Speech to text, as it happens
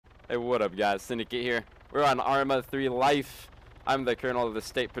Hey, what up, guys? Syndicate here. We're on Arma3 Life. I'm the colonel of the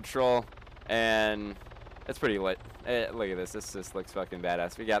State Patrol, and it's pretty lit. Look at this. This just looks fucking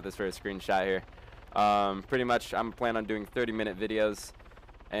badass. We got this for a screenshot here. Pretty much, I'm planning on doing 30-minute videos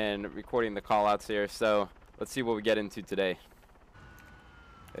and recording the call-outs here. So let's see what we get into today.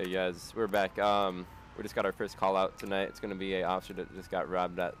 Hey, guys. We're back. We just got our first call-out tonight. It's going to be an officer that just got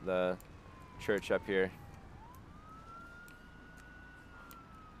robbed at the church up here.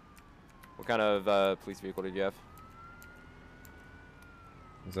 What kind of police vehicle did you have?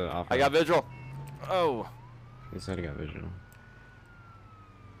 Is that off? I got visual. Oh. He said he got visual.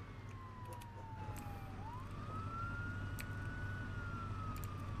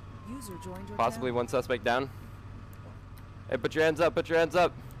 User joined your Possibly channel. one suspect down. Hey, put your hands up. Put your hands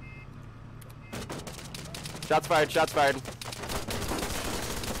up. Shots fired. Shots fired.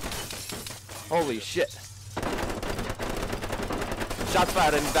 Holy shit. Shots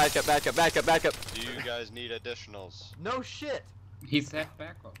fired and back up, back up, back up, back up. Do you guys need additionals? No shit! He said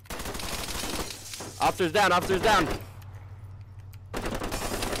back up. Officers down, officers down.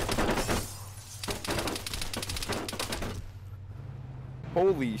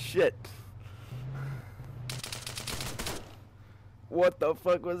 Holy shit. What the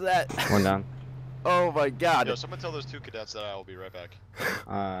fuck was that? One down. Oh my god. Yo, someone tell those two cadets that I will be right back.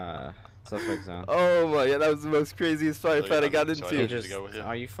 Suspect's down. Oh my god, that was the most craziest firefight I got So into. just go with you.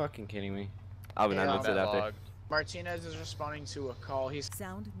 Are you fucking kidding me? I'll be 9 minutes Yeah, after. Martinez is responding to a call. He's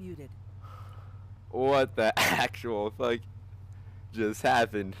Sound muted. What the actual fuck just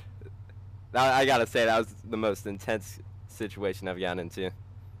happened? Now, I gotta say, that was the most intense situation I've gotten into.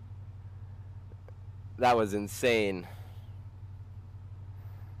 That was insane.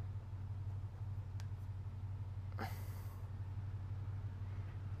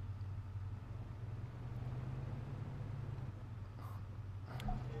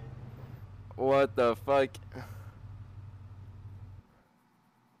 What the fuck?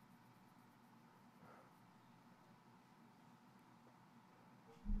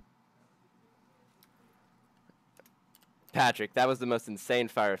 Patrick, that was the most insane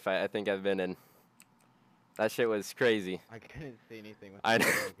firefight I think I've been in. That shit was crazy. I couldn't see anything with I the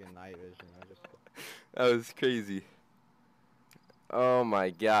know. fucking night vision. That was crazy. Oh my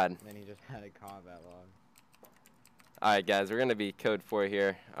god. Then he just had a combat log. Alright guys, we're gonna be code 4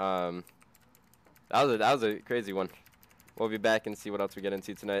 here. That was a crazy one. We'll be back and see what else we get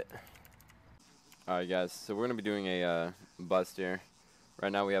into tonight. Alright guys, so we're gonna be doing a bust here. Right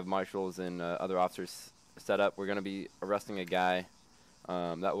now we have marshals and other officers set up. We're gonna be arresting a guy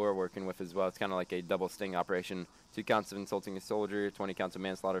that we're working with as well. It's kind of like a double sting operation. 2 counts of insulting a soldier, 20 counts of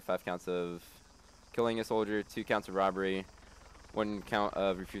manslaughter, 5 counts of killing a soldier, 2 counts of robbery, 1 count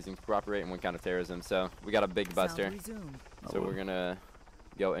of refusing to cooperate, and 1 count of terrorism. So we got a big bust here. So we're gonna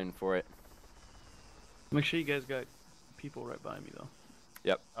go in for it. Make sure you guys got people right by me though.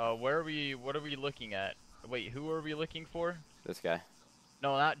 Yep. Where are we? What are we looking at? Wait, who are we looking for? This guy.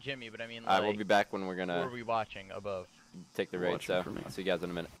 No, not Jimmy, but I mean Alright, like. we'll be back when we're Who gonna are we watching above? take the raid. Watching So for me. I'll see you guys in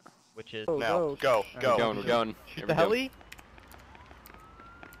a minute. Which is Now, go, go. We're going, we're going. Here we The go. heli?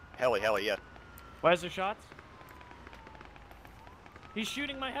 Heli, yeah. Why is there shots? He's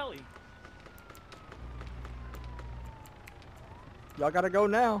shooting my heli. Y'all gotta go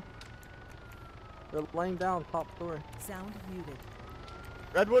now. They're laying down top story. Sound muted.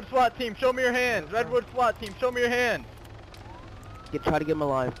 Redwood SWAT team, show me your hands! Redwood SWAT team, show me your hands! Try to get him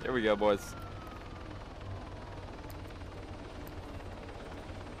alive. Here we go, boys.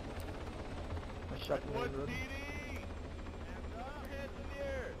 I shot the Redwood main road. PD! Hands up, hands in the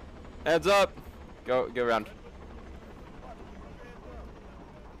air! Heads up. Go around.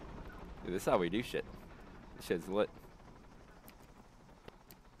 Dude, this is how we do shit. This shit's lit.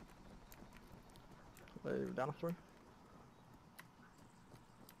 Wait, down a story.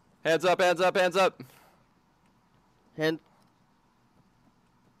 Hands up, hands up, hands up. Hand.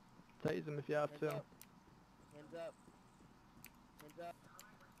 Tase him if you have to. Hands up. Hands up.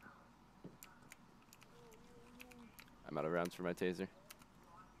 I'm out of rounds for my taser.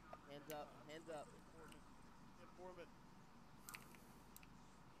 Hands up. Hands up. Informant.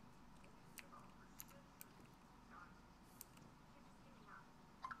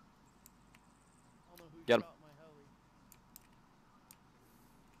 Get him.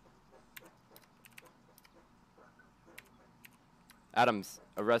 Adams,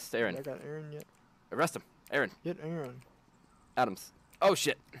 arrest Aaron. I got Aaron yet. Arrest him. Aaron. Get Aaron. Adams. Oh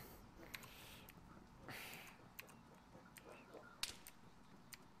shit.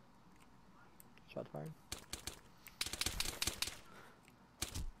 Shot fired.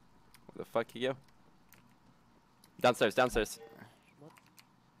 Where the fuck he go? Downstairs, downstairs.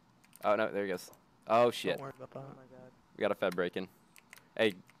 Oh no, there he goes. Oh shit. Don't worry about that. Oh my god. We got a Fed break-in.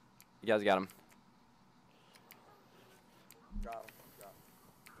 Hey, you guys got him.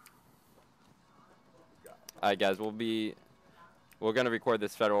 Alright guys, we're gonna record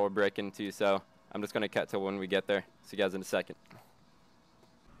this federal break-in too, so I'm just gonna cut till when we get there. See you guys in a second.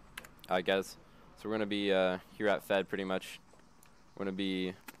 Alright guys, so we're gonna be here at Fed pretty much. We're gonna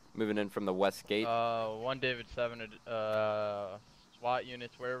be moving in from the west gate. 1 David 7, SWAT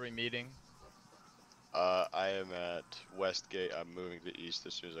units, where are we meeting? I am at West Gate. I'm moving to East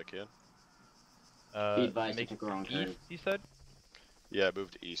as soon as I can. Be advised, you Make took a wrong turn. East, you said? Yeah, I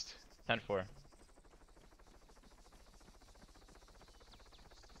moved to East. 10-4.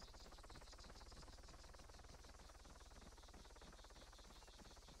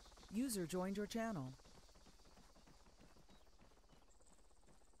 User joined your channel.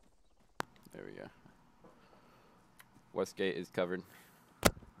 There we go. West gate is covered.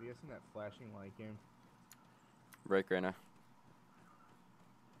 Have you guys seen that flashing light game? Break right now.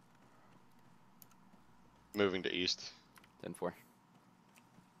 Moving to East. 10-4.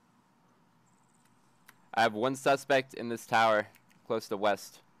 I have one suspect in this tower, close to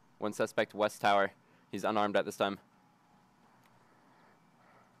west. One suspect west tower. He's unarmed at this time.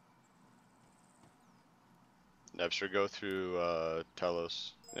 Nebster, go through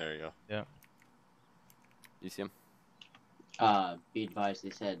Telos. There you go. Yeah. You see him? Be advised, they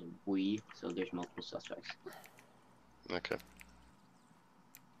said we, so there's multiple suspects. Okay.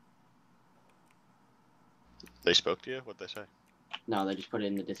 They spoke to you? What'd they say? No, they just put it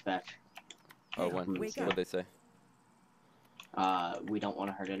in the dispatch. Oh, one. Wake What'd up. they say? We don't want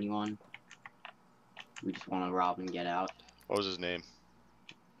to hurt anyone. We just want to rob and get out. What was his name?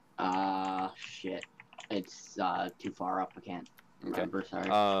 Shit. It's, too far up, I can't Okay. remember, sorry.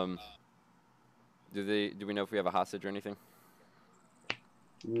 Do we know if we have a hostage or anything?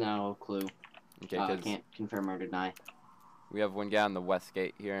 No clue. Okay, 'cause Can't confirm or deny. we have one guy on the west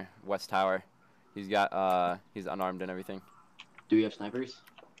gate here, west tower. He's got he's unarmed and everything. Do we have snipers?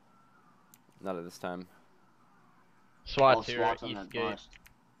 Not at this time. SWAT's All here, SWAT's on East that Gate. bust.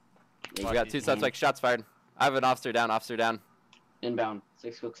 We Yeah, got two suspects. Shots fired. I have an officer down. Officer down. inbound.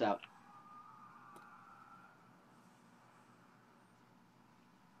 6 cooks out.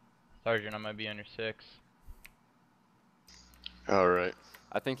 Sergeant, I might be on your 6. Alright.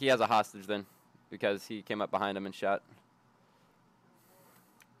 I think he has a hostage then, because he came up behind him and shot.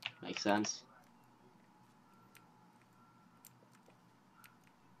 Makes sense.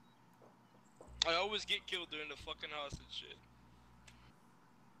 I always get killed during the fucking hostage shit.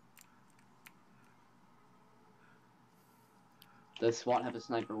 Does SWAT have a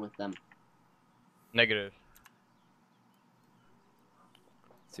sniper with them? Negative.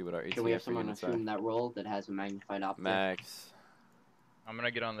 Let's see what our Can we have ATF someone units assume are. that role that has a magnified optic? Max. I'm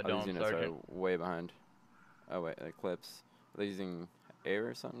gonna get on the Oh, these dome, units Sergeant. are way behind. Oh wait, Eclipse. Are they using air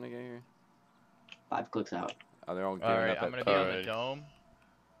or something to get here? 5 clicks out. Oh, they're all gearing Alright, up I'm at gonna be on the Alright. dome.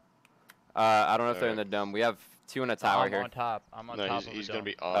 I don't know if they're in the dome. We have two in a tower I'm here. on top. I'm on No, top he's of the gonna dome.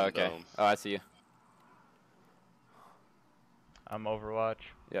 be on Oh, the okay. dome. Oh, I see you. I'm Overwatch.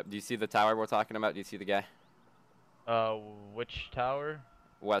 Yep. Do you see the tower we're talking about? Do you see the guy? Which tower?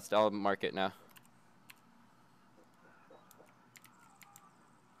 West. I'll mark it now.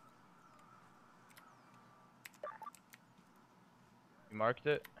 You marked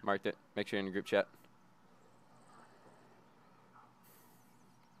it? Marked it. Make sure you're in the group chat.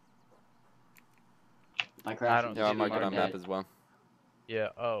 If I crash, don't Yeah, I'll see mark the it on mark map as well. Yeah,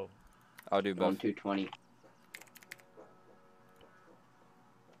 oh. I'll do Going both. 220.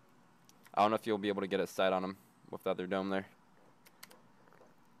 I don't know if you'll be able to get a sight on him with the other dome there.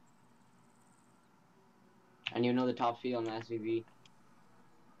 And you know the top speed on the SUV?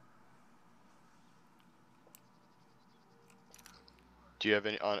 Do you have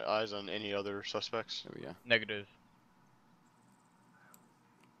any eyes on any other suspects? There we go. Negative.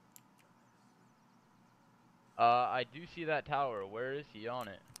 I do see that tower. Where is he on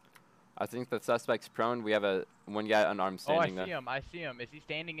it? I think the suspect's prone. We have one guy unarmed Oh, I standing see there. him. I see him. Is he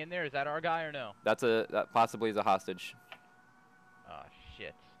standing in there? Is that our guy or no? That possibly is a hostage. Oh,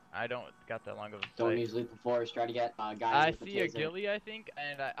 shit. I don't got that long of a Don't sight. use lethal force. Try to get guys I with the see a taser. ghillie, I think,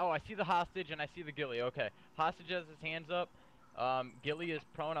 and I see the hostage and I see the ghillie. Okay, hostage has his hands up. Ghillie is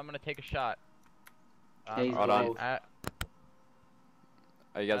prone. I'm gonna take a shot. Taser Hold on. both.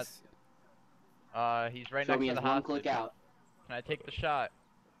 Are you guys? He's right Show next me to as the one hostage. click out. Can I take the shot?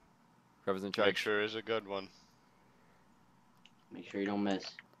 Whoever's in Make charge. sure it's a good one. Make sure you don't miss.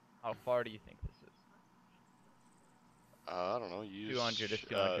 How far do you think this is? I don't know. Use 200 is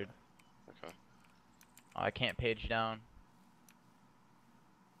 200. Okay. I can't page down.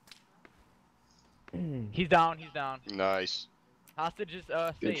 He's down. He's down. Nice. Hostage is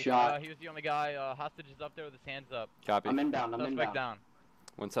Good safe. shot. He was the only guy. Hostage is up there with his hands up. Copy. I'm inbound. I'm Suspect inbound. down.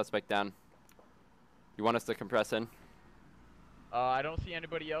 One suspect down. You want us to compress in? I don't see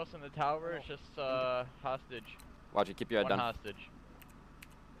anybody else in the tower. It's just hostage. Watch it. Keep your head One down. hostage.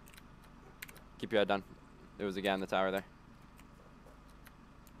 Keep your head down. There was a guy in the tower there.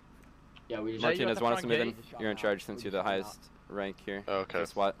 Yeah, we just. Is that you at Martinez, the want us to front move in? gate? You're in charge since you're the highest rank here. Okay.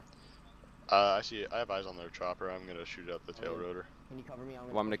 Guess what? I see. I have eyes on their chopper. I'm gonna shoot out the tail rotor. Can you cover me?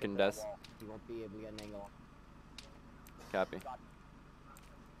 I'm Want me to push up that condense? wall. You won't be able to get an angle. Copy.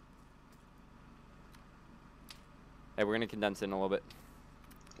 Hey, we're gonna condense in a little bit.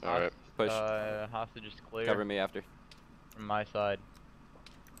 All right. Push. Hostage is clear. Cover me after. From my side.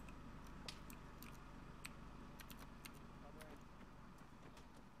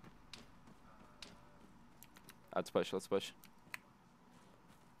 Let's push. Let's push.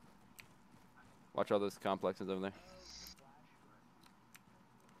 Watch all those complexes over there.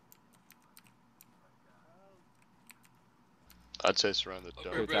 I'd say surround the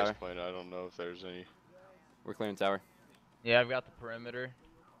Clear dome at this tower. point. I don't know if there's any. We're clearing tower. Yeah, I've got the perimeter.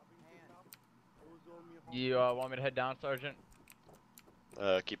 You want me to head down, Sergeant?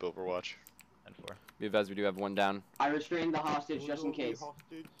 Keep Overwatch. 10-4. Be advised, we do have one down. I restrained the hostage just in case.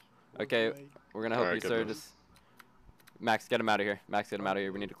 Okay, we're gonna help Alright, you, good sir. move. Just Max, get him out of here. Max, get him out of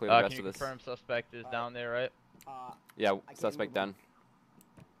here. We need to clear the Can rest you of this. confirm suspect is down there, right? Yeah, suspect down.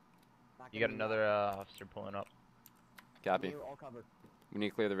 You got another officer pulling up. Copy. We need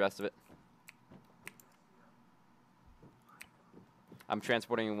to clear the rest of it. I'm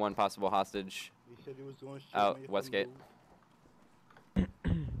transporting one possible hostage out Westgate.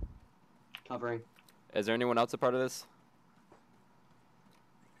 Covering. Is there anyone else a part of this?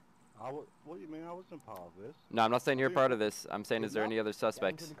 What do you mean? I wasn't part of this. No, I'm not saying you're a part of this. I'm saying, is there any other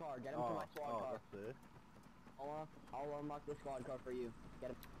suspects? Get him to my squad car. That's it. I'll unlock the squad car for you. Get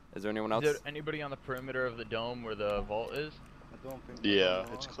him. Is there anyone Is else? there anybody on the perimeter of the dome where the vault is? I don't think. Yeah,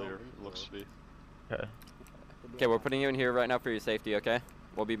 it's clear. Looks to be. Okay. Okay, we're putting you in here right now for your safety, okay?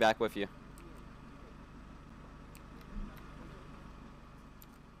 We'll be back with you.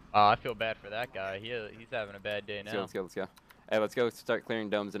 I feel bad for that guy. He's having a bad day now. Let's go, let's go. Hey, let's go start clearing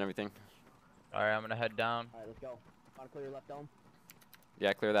domes and everything. Alright, I'm gonna head down. Alright, let's go. Want to clear your left dome?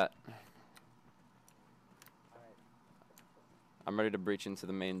 Yeah, clear that. I'm ready to breach into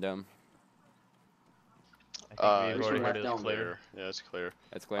the main dome. I think we've it's already left heard it down was clear. Clear. Yeah, it's clear.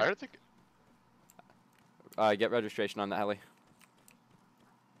 It's I clear. don't think. Get registration on the heli.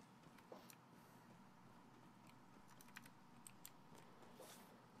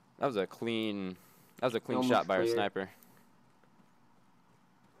 That was a clean Almost shot by our clear. sniper.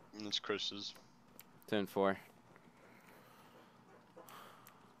 It's Chris's. 10-4.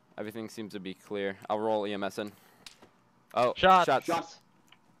 Everything seems to be clear. I'll roll EMS in. Oh, Shots. Shots.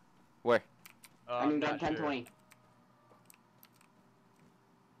 Where? I'm I'm done not sure. 10-20.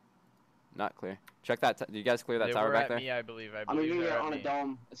 Not clear. Check that. Did you guys clear that They tower were back at there? me, I believe. I I'm believe gonna they're get at on a me.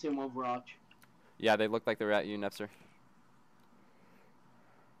 dome. Assume Overwatch. Yeah, they looked like they were at you, Nepster.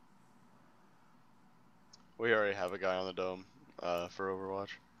 We already have a guy on the dome. For Overwatch.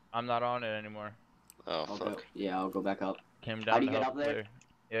 I'm not on it anymore. Oh I'll fuck. go. Yeah, I'll go back up. Came How down do to you get help up there? clear.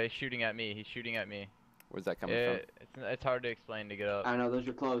 Yeah, he's shooting at me. He's shooting at me. Where's that coming Yeah, from? it's hard to explain to get up. I know those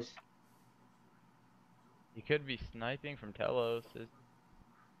are close. You could be sniping from Telos.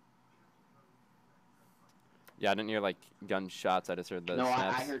 Yeah, I didn't hear like gunshots. I just heard the No, I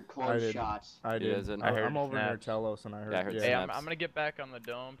snaps. heard close did. shots. I Yeah, did. is it? I heard I'm over near snaps. Telos, and I heard. Yeah, I heard Hey, I'm snaps. gonna get back on the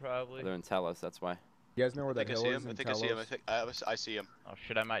dome probably. They're in Telos, that's why. You guys know where I that think I hill see is him. I in think I see him. I Telos? think I see him. Oh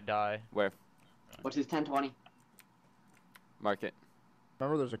shit, I might die. Where? What's his 10-20? Mark it.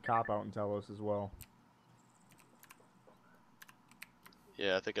 Remember, there's a cop out in Telos as well.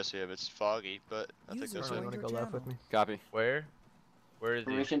 Yeah, I think I see him. It's foggy, but I think User that's joined it. your channel. Copy. Where? Where is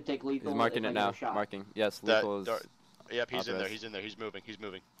he? Permission, take lethal. He's marking if I it get a now. shot. Marking. Yes, That lethal is. Yep, he's in there. authorized. He's in there. He's moving. He's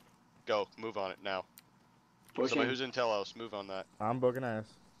moving. Go. Move on it now. Pushing. Somebody who's in Telos, move on that. I'm booking ass.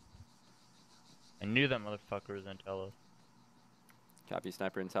 I knew that motherfucker was in Telos. Copy,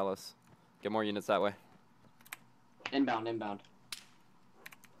 sniper in Telos. Get more units that way. Inbound, inbound.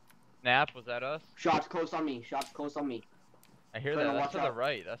 Snap, was that us? Shots close on me. Shots close on me. I hear Better that. That's watch to the out.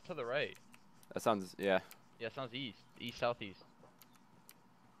 right. That's to the right. That sounds, yeah. Yeah, it sounds east. East, southeast.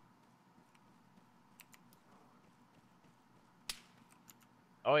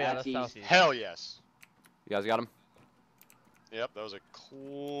 Oh yeah, That's that's east. southeast. Hell yes. You guys got him? Yep, that was a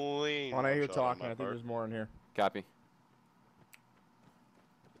clean. When I hear shot on talking, my I think part. there's more in here. Copy.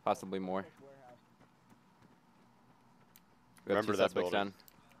 Possibly more. We have Remember two that suspects building. down.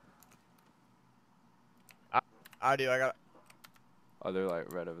 I do. I got. Oh, they're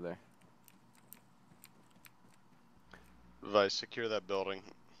like right over there. Vice, secure that building.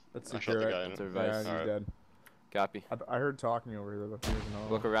 Let's I shot secure the it. guy in That's it. our Yeah, Vice. he's Alright. dead. Copy. I heard talking over here, but he doesn't know.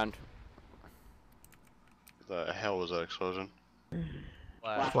 Look around. The hell was that explosion?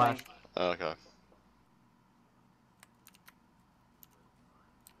 Flash. Okay.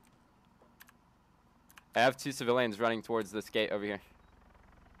 I have 2 civilians running towards this gate over here.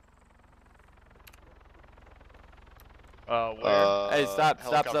 Where? Hey, stop,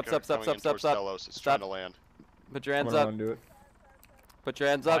 Helicopter coming in towards stop. Telos. It's Stop. trying to land. Put your hands I'm up. gonna undo it. Put your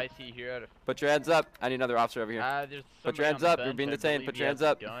hands up. Why is he here at a... Put your hands up. I need another officer over here. There's Put your somebody on hands the up. You're bench, being I detained. believe Put he your has hands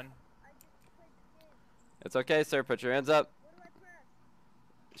a up. gun. It's okay, sir. Put your hands up.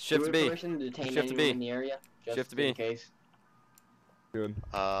 Shift Do we B. have permission to detain Shift anyone B. in the area? Just Shift in B. case. Good.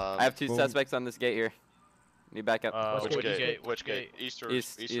 I have 2 Boom. suspects on this gate here. Need backup. Which Which gate? gate? Which gate? East or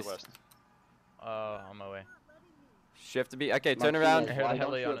East, or east. west? On my way. Shift B. Okay, turn Martinez, around. I heard why a don't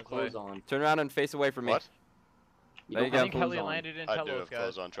heli you on have his way. clothes on? Turn around and face away from me. What? There you don't go. have I think heli clothes on. landed in I do Telos, have guys.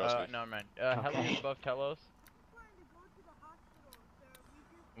 clothes on, trust me. Never mind. Heli is above Telos.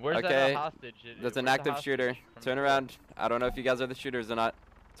 Where's Okay, that hostage? That's Where's an the active hostage shooter. from Turn before? around. I don't know if you guys are the shooters or not.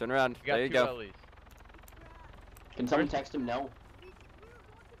 Turn around. We got There you 2 go. helis. Can someone text him no?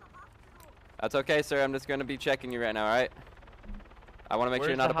 That's okay, sir. I'm just going to be checking you right now, alright? I want to make sure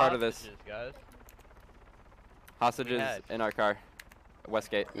you're Where's not a the part of this. hostages, guys? Hostages had. in our car.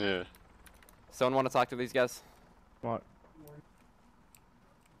 Westgate. Yeah. Someone want to talk to these guys? What?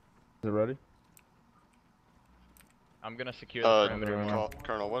 Is it ready? I'm gonna secure the perimeter.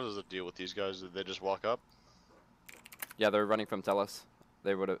 Colonel, what is the deal with these guys? Did they just walk up? Yeah, they're running from Telos.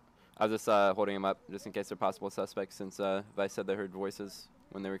 They would have. I was just holding them up just in case they're possible suspects, since Vice said they heard voices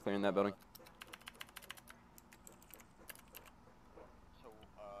when they were clearing that building. So,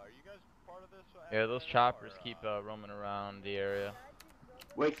 are you guys part of this? Yeah, those choppers keep roaming around the area.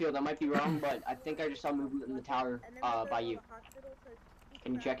 Wakefield, I might be wrong, but I think I just saw movement in the tower by you.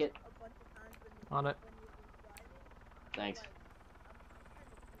 Can you check it? On it. Thanks.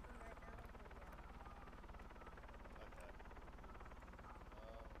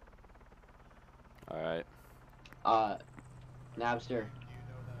 Alright. Nabster,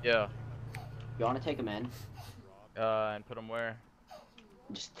 Yeah. you want to take him in? And put them where?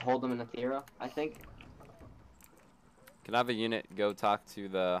 Just hold them in the theater, I think. Can I have a unit go talk to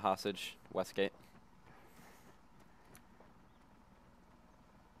the hostage, Westgate?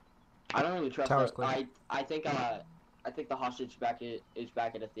 I don't really trust Tower's that. clear. I think the hostage is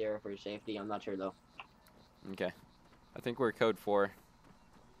back at the theater for safety. I'm not sure though. Okay. I think we're code 4.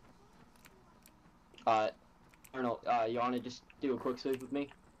 Colonel, you want to just do a quick sweep with me?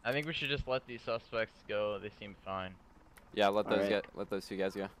 I think we should just let these suspects go. They seem fine. Yeah, let those Alright. let those 2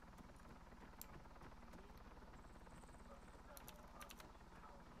 guys go.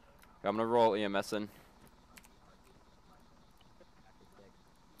 I'm gonna roll EMS in.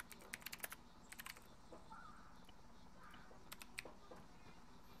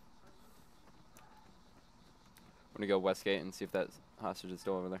 I'm gonna go Westgate and see if that hostage is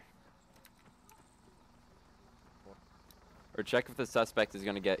still over there. Or check if the suspect is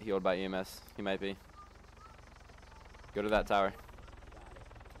gonna get healed by EMS. He might be. Go to that tower.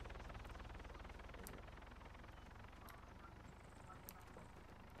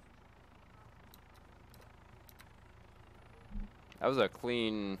 That was a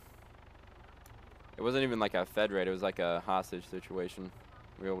clean... It wasn't even like a Fed raid, it was like a hostage situation.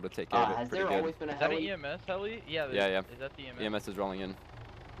 We were able to take care of it Has pretty there good. always been a Is that an heli? EMS heli? Yeah. Yeah. Is that the EMS? EMS is rolling in.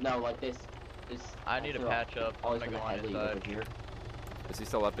 No, like this. I need to has there patch up. I'm Always gonna been go a on his heli side. over here. Is he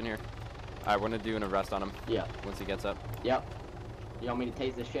still up in here? Alright, we're gonna do an arrest on him Yeah. once he gets up. Yep. You want me to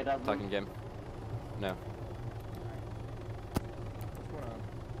tase the shit out of him? Talking game. No. What's going on?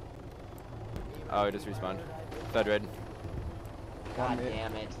 Oh, he just respawned. Fed raid. God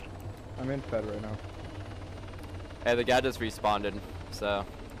damn it. I'm in Fed right now. Hey, the guy just respawned, so...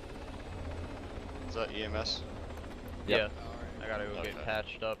 Is that EMS? Yep. Yeah. I gotta go get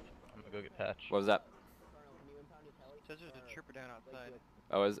patched up. I'm gonna go get patched. What was that? Says there's a trooper down outside.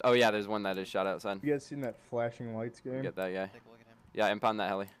 Oh yeah, there's one that is shot outside. You guys seen that flashing lights game? Get that guy. Take a look at him. Yeah, impound that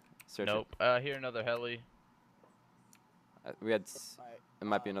heli. Search Nope. Here another heli. it. We had... It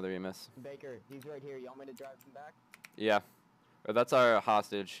might be another EMS. Baker, he's right here. You want me to drive him back? Yeah. Or that's our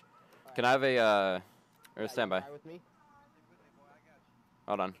hostage. Can I have a, or standby? With me?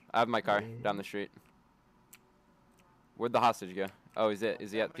 Hold on. I have my car down the street. Where'd the hostage go? Oh, is he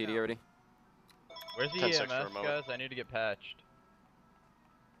at PD already? Where's the 10 EMS, seconds for a moment. guys? I need to get patched.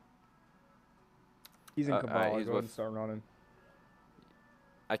 He's in alright, Kabbalah. he's Go ahead and with- start running.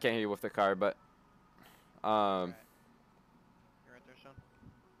 I can't hear you with the car, but Um, You're right there, Sean.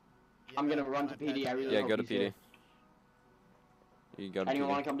 I'm gonna run to PD. I really yeah, hope go to he's here. PD. You can go to Anyone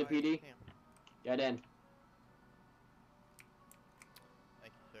PD. want to come to PD? Get in.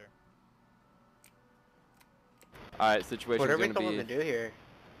 Thank you, sir. Alright, situation's What are we gonna coming to be. do here?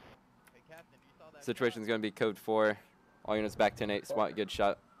 Hey, Captain, you saw that Situation's gonna be code 4. All units back 10-8. SWAT, good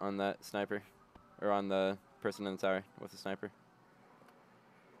shot on that sniper. Or on the person in the tower with the sniper.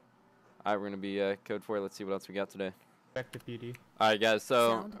 Alright, we're gonna be code 4. Let's see what else we got today. Back to PD. Alright, guys, so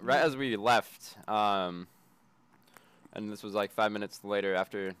Sound right muted. as we left, and this was like 5 minutes later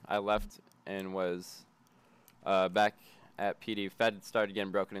after I left and was back at PD, Fed started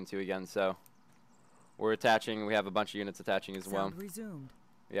getting broken into again, so we're attaching. We have a bunch of units attaching as well. Sound resumed.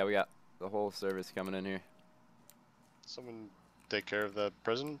 Yeah, we got the whole service coming in here. Someone take care of the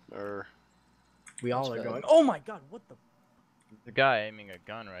prison, or We all That's are good. going. Oh my god, what the? The guy aiming a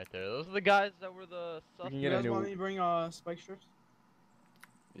gun right there. Those are the guys that were the suspects. You guys want me to bring spike strips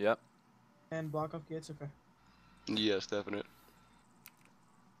Yep. and block off gates? Okay. yes, definite.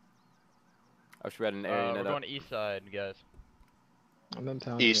 I wish we had an area We're net going up. east side, guys. I'm in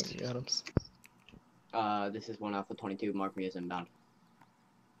town. East. Adams. This is 1 Alpha 22. Mark me as inbound.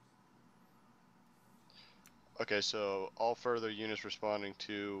 Okay, so all further units responding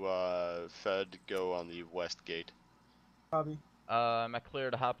to Fed go on the west gate. Copy. Am I clear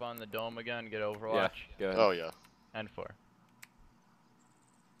to hop on the dome again, get Overwatch? Yeah, go ahead. Oh yeah. And 4.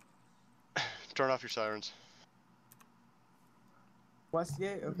 Turn off your sirens.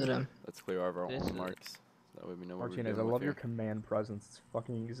 Westgate. Okay. Let's clear our This own is- marks. That way we know what we're Martinez, I doing with love your here. command presence. It's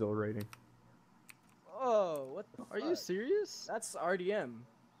fucking exhilarating. Oh, what the? Are you serious? That's RDM.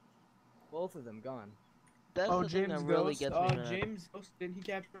 Both of them gone. That's Oh, the thing James that really Ghost. gets me mad. James Ghost. Did he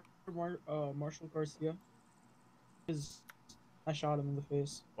capture Marshall Garcia? I shot him in the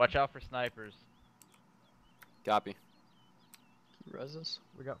face. Watch out for snipers. Copy. Reses?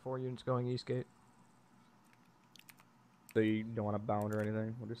 We got 4 units going east gate. So you don't want to bound or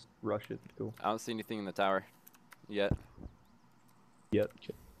anything? We'll just rush it. Cool. I don't see anything in the tower yet. Yep.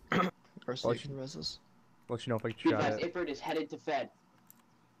 Garcia Let can reses? Let you know if I can Be shot fast. it. Ifrit is headed to Fed.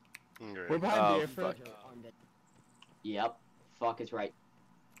 Great. We're behind Oh, the fuck. Yep. Fuck is right.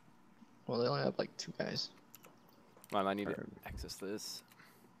 Well, they only have like 2 guys. Come on, I need to access this.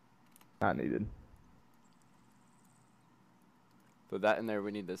 Not needed. Put that in there.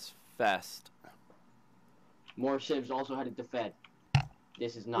 We need this fast. More civs also headed to Fed.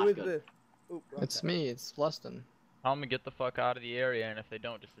 This is Who not is good. this? Oop, It's me, it's Leston. Tell them to get the fuck out of the area, and if they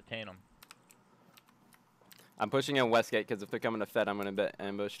don't, just detain them. I'm pushing in Westgate because if they're coming to Fed, I'm gonna bet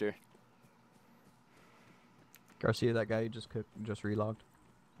ambushed here. Garcia, that guy you just relogged.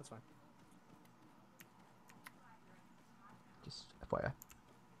 That's fine. Just FYI.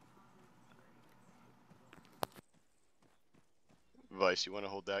 Vice, you want to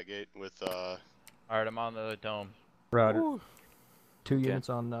hold that gate with Alright, I'm on the dome. Roger. 2 Okay. units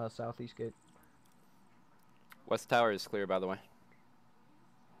on southeast gate. West Tower is clear, by the way.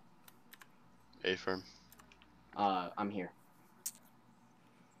 A firm. I'm here.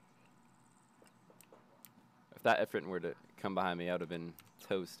 If that Ifrit were to come behind me, I would have been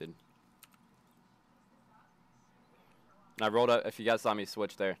toasted. And I rolled up. If you guys saw me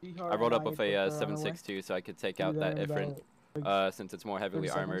switch there, I rolled up with a 7.62 so I could take out that Ifrit since it's more heavily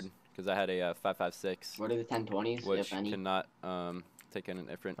 30 armored. Because I had a 5.56, What are the 1020s, which if any? cannot take in an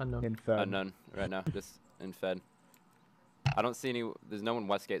Ifrit. Unknown. In Fed. None right now, just in Fed. I don't see any. There's no one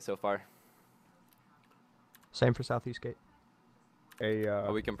Westgate so far. Same for southeast gate.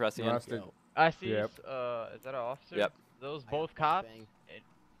 Are we compressing in? Rusted. I see. Yep. Is that an officer? Yep. Those both cops.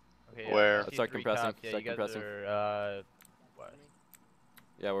 Okay, yeah, Where? I Let's see start 3 compressing, cops. Yeah, start you guys compressing. are west.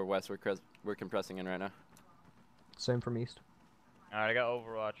 Yeah, we're west. We're compressing in right now. Same from east. Alright, I got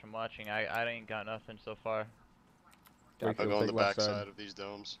Overwatch. I'm watching. I ain't got nothing so far. I'll Wakefield, go on take the left back side. side of these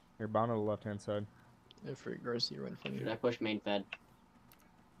domes. You're bound on the left-hand side. If Garcia right in front of Should you. I push main Fed?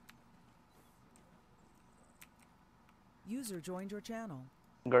 User joined your channel.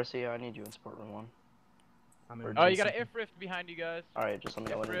 Garcia, I need you in sport room 1. Oh, you got an If Rift behind you guys. Alright, just let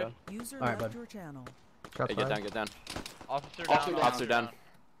me know when you're done. User Alright, left bud. your channel. Hey, get down, get down. Officer Officer down. down. Officer down.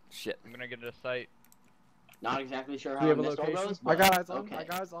 Shit. I'm gonna get to sight. Not exactly sure Do how you have a this all location? goes, I but got eyes on. okay. I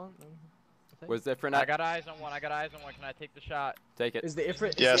got eyes on. Where's the Ifrit I at? got eyes on one. I got eyes on one. Can I take the shot? Take it. Is the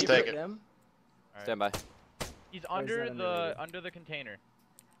Ifrit? Yes, is the take Ifrit it. them? Alright. Stand by. He's Or is under that the under the container.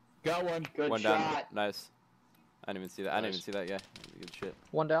 Got one. Good One shot. down. Nice. I didn't even see that. I didn't even Nice. see that guy. Good shit.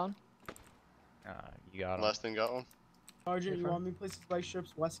 1 down. You got him. Last thing got one? Sergeant, you want me to place the spike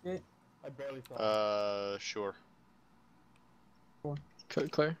strips Westgate? I barely saw Sure.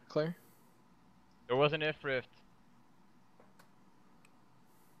 Clear. Go There was an if rift.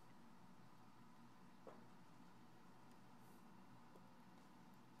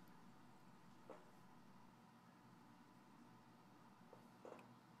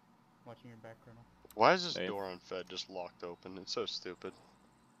 Watching your back, Colonel. Why is this Hey. door on Fed just locked open? It's so stupid.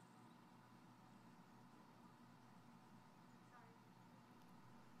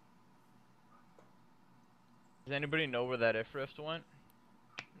 Does anybody know where that if rift went?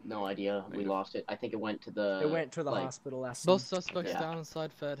 No idea. We lost it. I think it went to the. It went to the like, hospital last Both time. suspects Yeah. down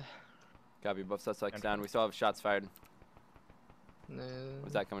inside Fed. Copy. Both suspects down. We still have shots fired. Nah.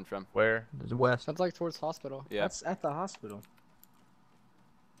 Where's that coming from? Where? There's west. Sounds like towards hospital. Yeah. That's at the hospital.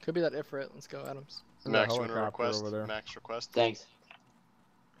 Could be that Ifrit. Let's go, Adams. There's a Max, you want a helicopter request? over there. Max request? Thanks.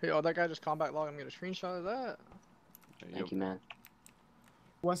 Hey, oh, that guy just combat log. I'm gonna get a screenshot of that. Thank you, man.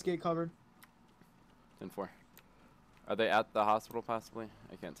 Westgate covered. 10-4. Are they at the hospital possibly?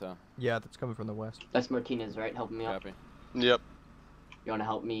 I can't tell. Yeah, that's coming from the west. That's Martinez, right? Helping me out. Copy. Yep. You wanna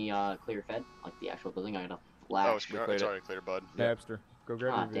help me clear Fed? Like the actual building? I got a Oh, flash. it's already clear, bud. Napster. Go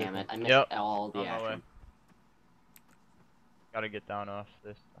grab Ah, your vehicle. damn it. I missed Yep. all the On my way. action. Gotta get down off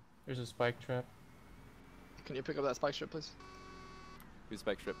this. There's a spike trap. Can you pick up that spike strip, please? Who's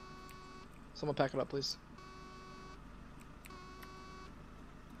spike strip? Someone pack it up, please.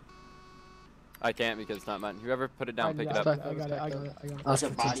 I can't because it's not mine. Whoever put it down, pick it I up. got it. There's a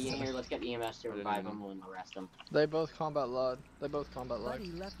body in here. Let's get EMS to revive him and arrest him. They both combat logged. They both combat logged.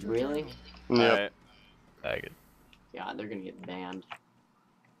 Buddy left your Really? channel. Alright. Bag Yeah, they're gonna get banned.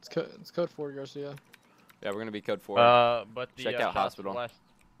 It's code 4, Garcia. Yeah, we're gonna be code 4. But the Check out shots hospital. west.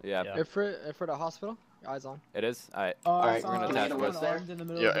 Yeah. Yeah. Ifrit at hospital. Eyes on. It is? Alright. Alright, we're gonna can I attach get a both. lift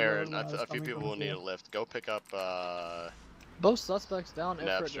there? Yeah, Aaron, a few people will need a lift. Go pick up, Both suspects down. Ifrit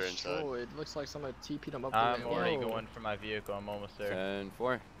Napster inside. destroyed. Looks like somebody TP'd him up. I'm there. already Whoa. going for my vehicle. I'm almost there.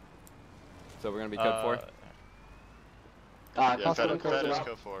 10-4. So we're gonna be code 4? yeah, hospital Fed, code Fed is four.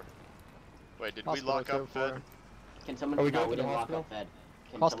 code 4. Wait, did Hospital we lock code up Fed? 4. Can someone Are we no, going we to the didn't lock hospital? up Fed.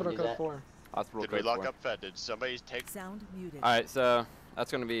 Can Hospital someone do code that? 4. Hospital Did code we lock 4. up Fed? Did somebody take... Sound muted. Alright, so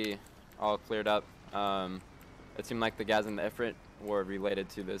that's gonna be all cleared up. It seemed like the guys in the Ifrit were related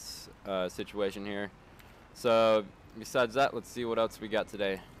to this situation here. So besides that, let's see what else we got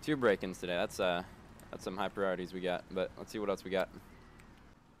today. 2 break-ins today. That's some high priorities we got. But let's see what else we got.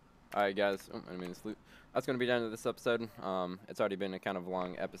 Alright guys, oh, I mean salute. That's gonna be the end of this episode. It's already been a kind of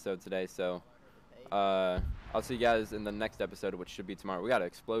long episode today, so I'll see you guys in the next episode, which should be tomorrow. We got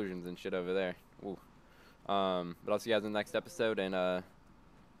explosions and shit over there. Ooh. But I'll see you guys in the next episode, and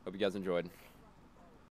hope you guys enjoyed.